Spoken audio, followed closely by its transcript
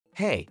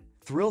Hey,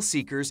 thrill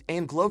seekers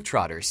and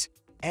globetrotters!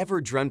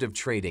 Ever dreamt of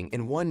trading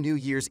in one New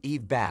Year's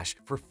Eve bash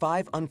for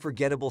 5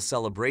 unforgettable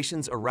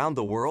celebrations around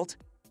the world?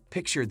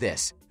 Picture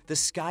this, the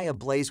sky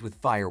ablaze with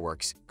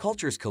fireworks,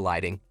 cultures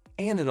colliding,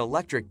 and an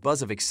electric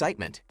buzz of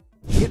excitement.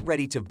 Get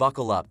ready to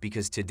buckle up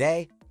because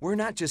today, we're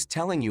not just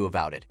telling you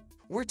about it.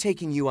 We're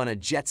taking you on a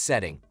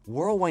jet-setting,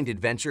 whirlwind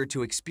adventure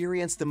to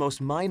experience the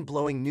most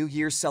mind-blowing New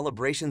Year's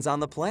celebrations on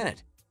the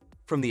planet.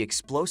 From the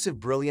explosive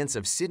brilliance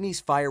of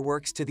Sydney's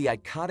fireworks to the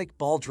iconic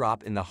ball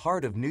drop in the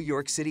heart of New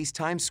York City's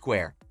Times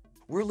Square,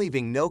 we're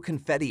leaving no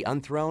confetti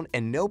unthrown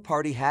and no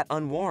party hat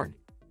unworn.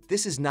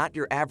 This is not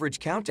your average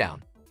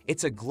countdown.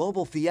 It's a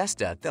global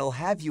fiesta that'll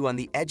have you on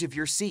the edge of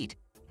your seat.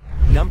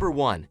 Number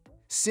 1.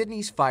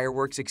 Sydney's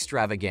Fireworks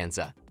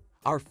Extravaganza.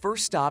 Our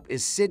first stop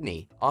is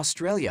Sydney,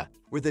 Australia,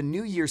 where the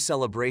New Year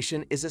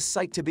celebration is a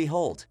sight to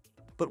behold.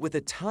 But with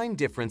a time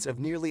difference of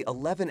nearly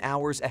 11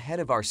 hours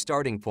ahead of our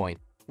starting point,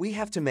 we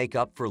have to make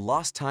up for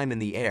lost time in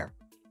the air.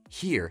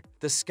 Here,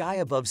 the sky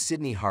above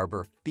Sydney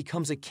Harbour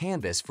becomes a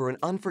canvas for an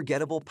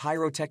unforgettable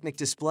pyrotechnic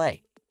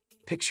display.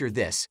 Picture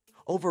this,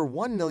 over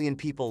 1 million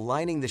people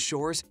lining the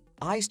shores,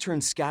 eyes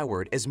turned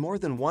skyward as more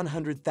than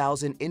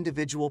 100,000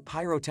 individual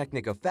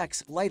pyrotechnic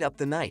effects light up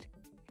the night.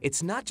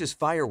 It's not just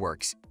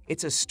fireworks,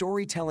 it's a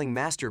storytelling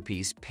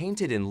masterpiece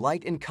painted in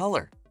light and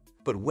color.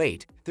 But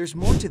wait, there's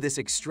more to this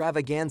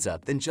extravaganza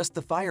than just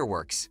the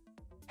fireworks.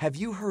 Have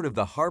you heard of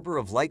the Harbour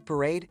of Light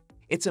Parade?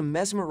 It's a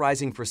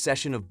mesmerizing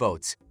procession of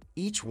boats,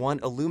 each one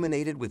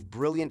illuminated with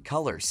brilliant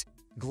colors,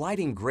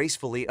 gliding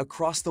gracefully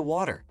across the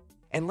water.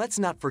 And let's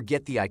not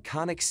forget the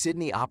iconic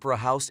Sydney Opera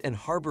House and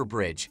Harbour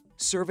Bridge,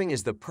 serving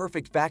as the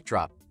perfect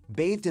backdrop,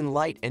 bathed in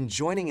light and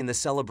joining in the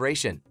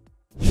celebration.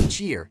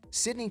 Each year,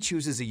 Sydney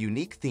chooses a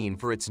unique theme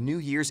for its New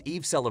Year's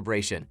Eve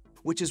celebration,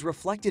 which is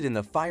reflected in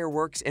the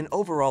fireworks and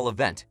overall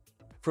event.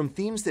 From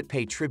themes that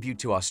pay tribute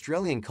to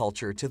Australian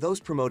culture to those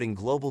promoting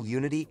global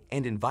unity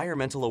and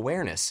environmental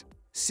awareness,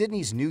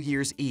 Sydney's New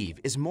Year's Eve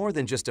is more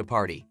than just a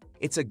party.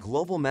 It's a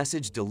global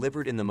message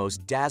delivered in the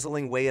most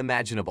dazzling way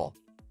imaginable.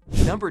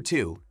 Number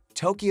 2.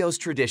 Tokyo's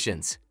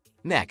Traditions.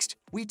 Next,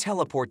 we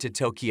teleport to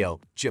Tokyo,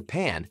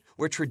 Japan,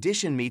 where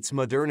tradition meets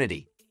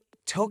modernity.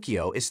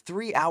 Tokyo is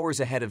 3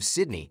 hours ahead of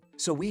Sydney,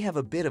 so we have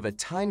a bit of a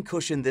time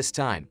cushion this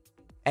time.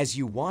 As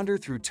you wander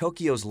through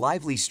Tokyo's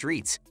lively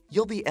streets,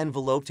 you'll be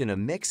enveloped in a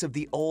mix of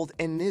the old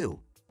and new.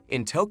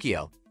 In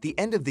Tokyo, the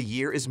end of the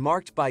year is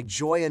marked by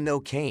Joya no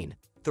Kane,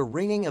 the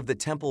ringing of the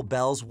temple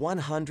bells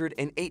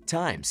 108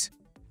 times.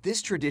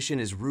 This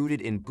tradition is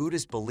rooted in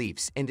Buddhist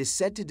beliefs and is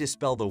said to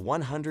dispel the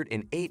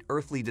 108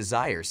 earthly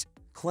desires,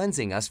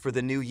 cleansing us for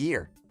the new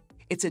year.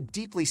 It's a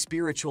deeply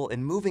spiritual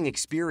and moving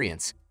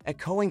experience,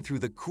 echoing through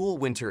the cool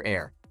winter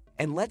air.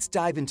 And let's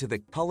dive into the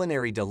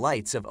culinary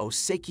delights of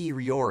Oseki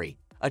Ryori,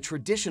 a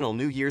traditional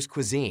New Year's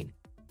cuisine.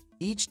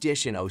 Each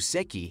dish in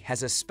Oseki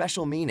has a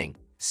special meaning,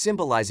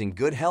 symbolizing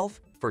good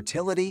health,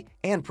 fertility,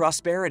 and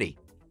prosperity.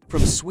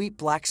 From sweet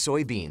black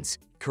soybeans,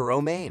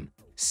 kuromame,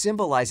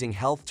 symbolizing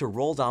health, to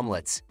rolled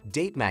omelets,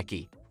 date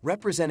maki,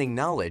 representing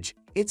knowledge,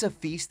 it's a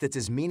feast that's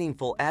as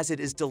meaningful as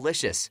it is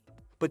delicious.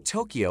 But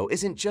Tokyo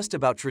isn't just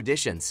about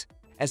traditions.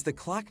 As the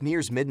clock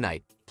nears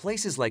midnight,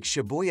 places like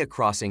Shibuya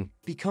Crossing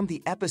become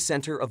the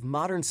epicenter of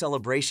modern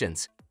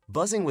celebrations,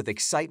 buzzing with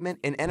excitement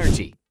and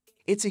energy.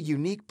 It's a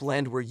unique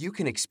blend where you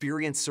can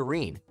experience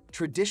serene,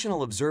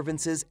 traditional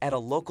observances at a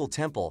local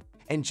temple,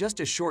 and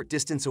just a short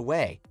distance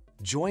away,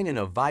 join in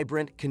a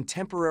vibrant,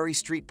 contemporary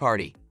street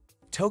party.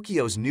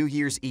 Tokyo's New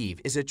Year's Eve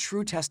is a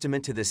true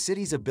testament to the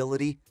city's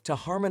ability to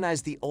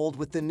harmonize the old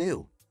with the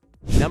new.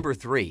 Number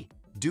 3.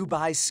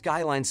 Dubai's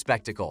Skyline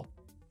Spectacle.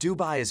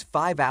 Dubai is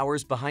 5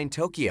 hours behind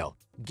Tokyo,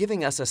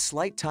 giving us a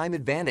slight time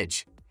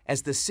advantage.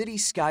 As the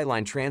city's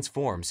skyline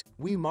transforms,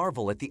 we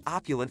marvel at the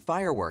opulent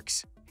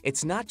fireworks.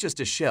 It's not just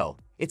a show,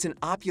 it's an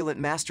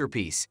opulent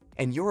masterpiece,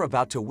 and you're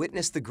about to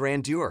witness the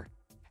grandeur.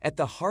 At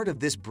the heart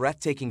of this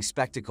breathtaking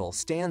spectacle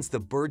stands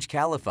the Burj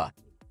Khalifa,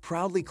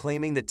 proudly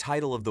claiming the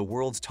title of the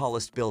world's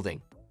tallest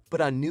building.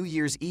 But on New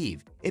Year's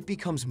Eve, it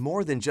becomes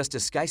more than just a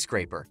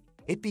skyscraper.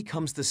 It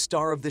becomes the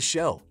star of the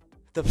show.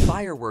 The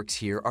fireworks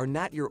here are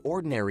not your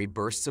ordinary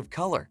bursts of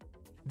color.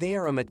 They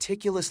are a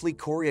meticulously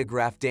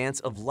choreographed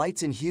dance of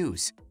lights and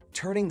hues,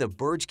 turning the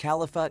Burj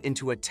Khalifa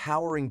into a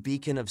towering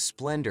beacon of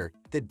splendor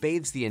that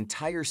bathes the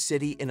entire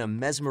city in a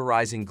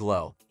mesmerizing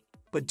glow.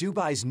 But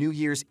Dubai's New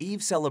Year's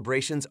Eve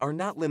celebrations are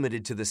not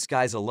limited to the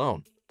skies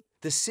alone.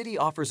 The city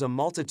offers a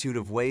multitude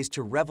of ways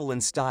to revel in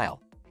style,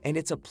 and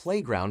it's a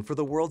playground for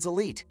the world's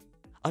elite.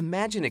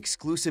 Imagine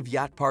exclusive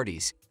yacht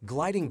parties,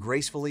 gliding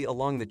gracefully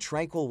along the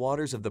tranquil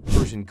waters of the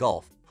Persian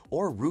Gulf,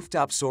 or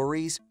rooftop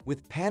soaries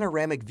with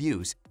panoramic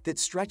views that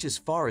stretch as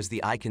far as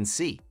the eye can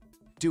see.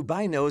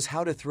 Dubai knows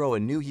how to throw a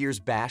New Year's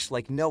bash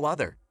like no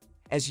other.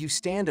 As you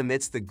stand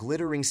amidst the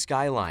glittering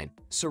skyline,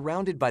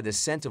 surrounded by the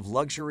scent of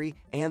luxury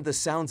and the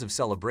sounds of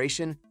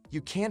celebration,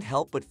 you can't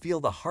help but feel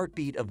the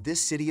heartbeat of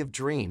this city of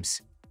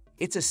dreams.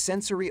 It's a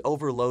sensory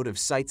overload of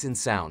sights and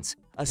sounds,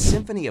 a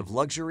symphony of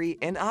luxury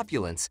and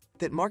opulence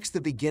that marks the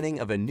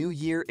beginning of a new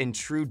year in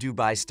true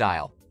Dubai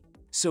style.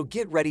 So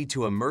get ready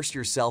to immerse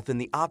yourself in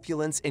the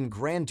opulence and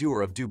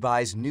grandeur of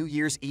Dubai's New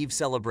Year's Eve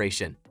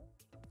celebration.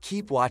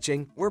 Keep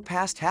watching, we're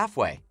past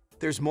halfway.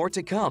 There's more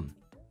to come.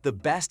 The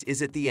best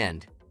is at the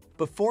end.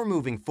 Before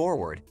moving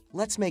forward,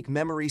 let's make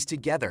memories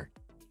together.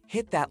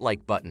 Hit that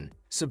like button,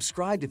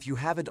 subscribe if you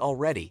haven't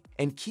already,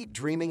 and keep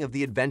dreaming of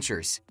the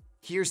adventures.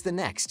 Here's the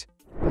next.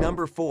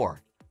 Number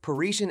 4.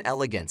 Parisian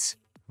elegance.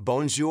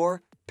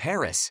 Bonjour,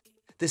 Paris.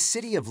 The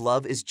city of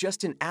love is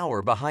just an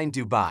hour behind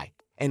Dubai,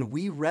 and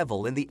we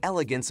revel in the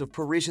elegance of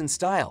Parisian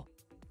style.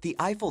 The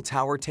Eiffel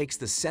Tower takes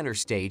the center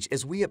stage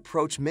as we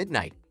approach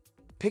midnight.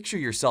 Picture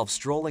yourself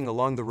strolling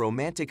along the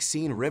romantic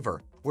Seine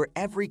River, where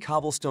every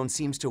cobblestone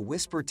seems to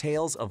whisper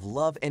tales of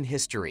love and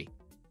history.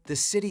 The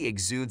city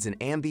exudes an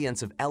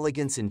ambience of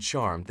elegance and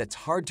charm that's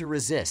hard to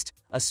resist,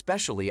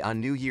 especially on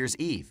New Year's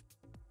Eve.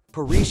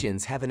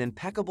 Parisians have an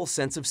impeccable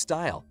sense of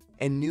style,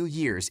 and New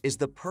Year's is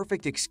the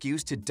perfect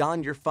excuse to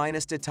don your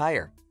finest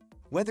attire.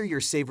 Whether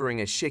you're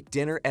savoring a chic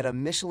dinner at a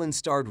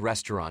Michelin-starred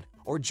restaurant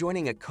or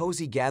joining a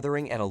cozy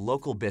gathering at a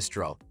local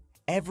bistro,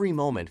 every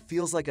moment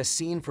feels like a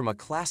scene from a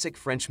classic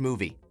French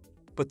movie.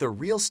 But the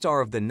real star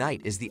of the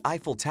night is the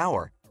Eiffel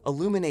Tower,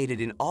 illuminated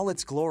in all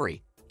its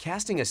glory,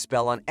 casting a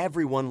spell on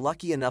everyone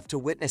lucky enough to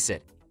witness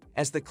it.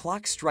 As the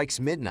clock strikes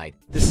midnight,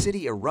 the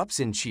city erupts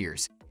in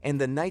cheers, and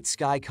the night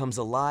sky comes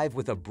alive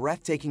with a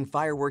breathtaking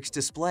fireworks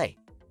display.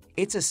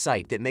 It's a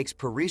sight that makes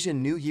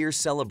Parisian New Year's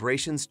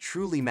celebrations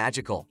truly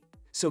magical.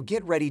 So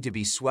get ready to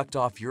be swept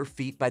off your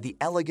feet by the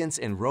elegance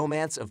and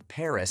romance of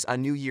Paris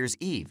on New Year's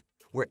Eve,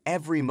 where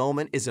every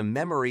moment is a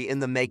memory in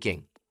the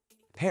making.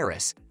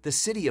 Paris, the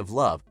city of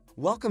love,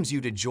 welcomes you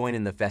to join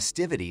in the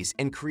festivities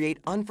and create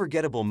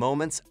unforgettable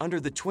moments under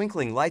the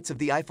twinkling lights of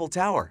the Eiffel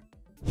Tower.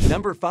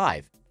 Number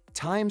 5.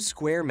 Times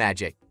Square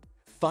magic.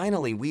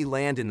 Finally, we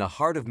land in the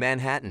heart of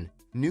Manhattan,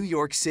 New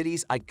York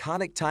City's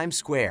iconic Times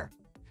Square.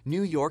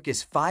 New York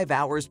is 5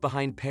 hours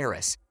behind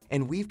Paris,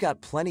 and we've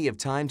got plenty of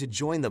time to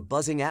join the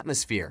buzzing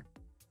atmosphere.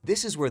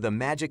 This is where the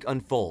magic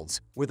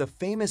unfolds, where the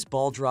famous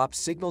ball drop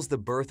signals the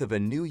birth of a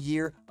new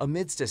year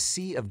amidst a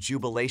sea of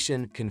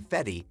jubilation,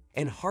 confetti,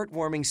 and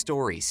heartwarming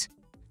stories.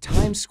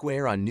 Times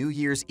Square on New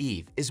Year's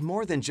Eve is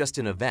more than just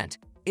an event,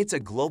 it's a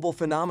global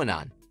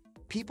phenomenon.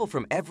 People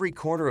from every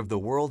corner of the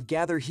world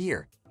gather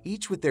here,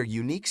 each with their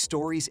unique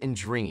stories and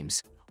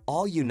dreams,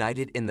 all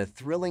united in the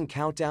thrilling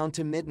countdown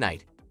to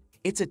midnight.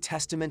 It's a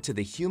testament to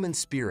the human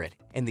spirit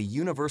and the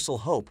universal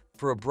hope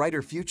for a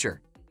brighter future.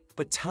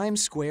 But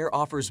Times Square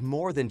offers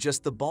more than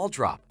just the ball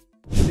drop.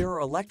 There are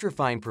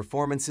electrifying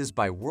performances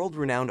by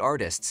world-renowned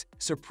artists,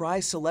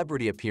 surprise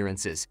celebrity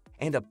appearances,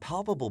 and a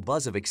palpable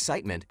buzz of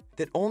excitement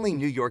that only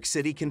New York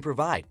City can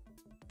provide.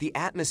 The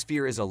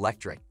atmosphere is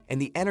electric,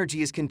 and the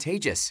energy is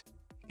contagious.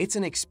 It's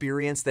an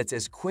experience that's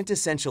as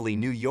quintessentially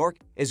New York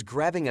as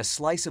grabbing a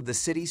slice of the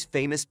city's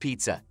famous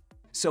pizza.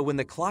 So when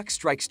the clock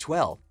strikes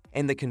 12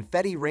 and the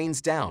confetti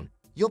rains down,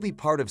 you'll be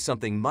part of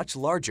something much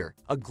larger,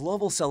 a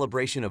global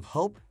celebration of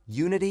hope,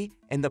 unity,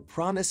 and the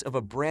promise of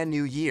a brand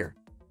new year.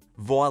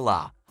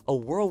 Voila! A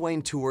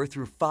whirlwind tour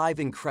through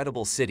 5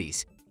 incredible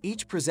cities,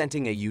 each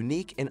presenting a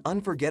unique and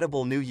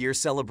unforgettable New Year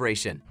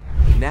celebration.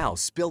 Now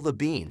spill the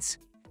beans.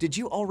 Did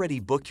you already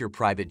book your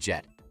private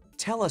jet?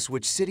 Tell us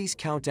which city's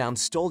countdown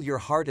stole your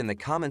heart in the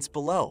comments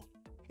below.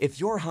 If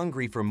you're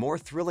hungry for more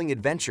thrilling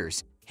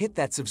adventures, hit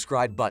that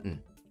subscribe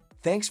button.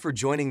 Thanks for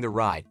joining the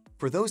ride.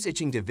 For those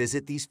itching to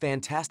visit these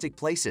fantastic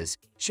places,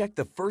 check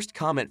the first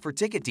comment for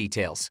ticket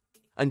details.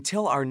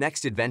 Until our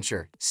next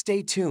adventure,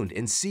 stay tuned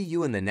and see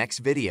you in the next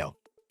video.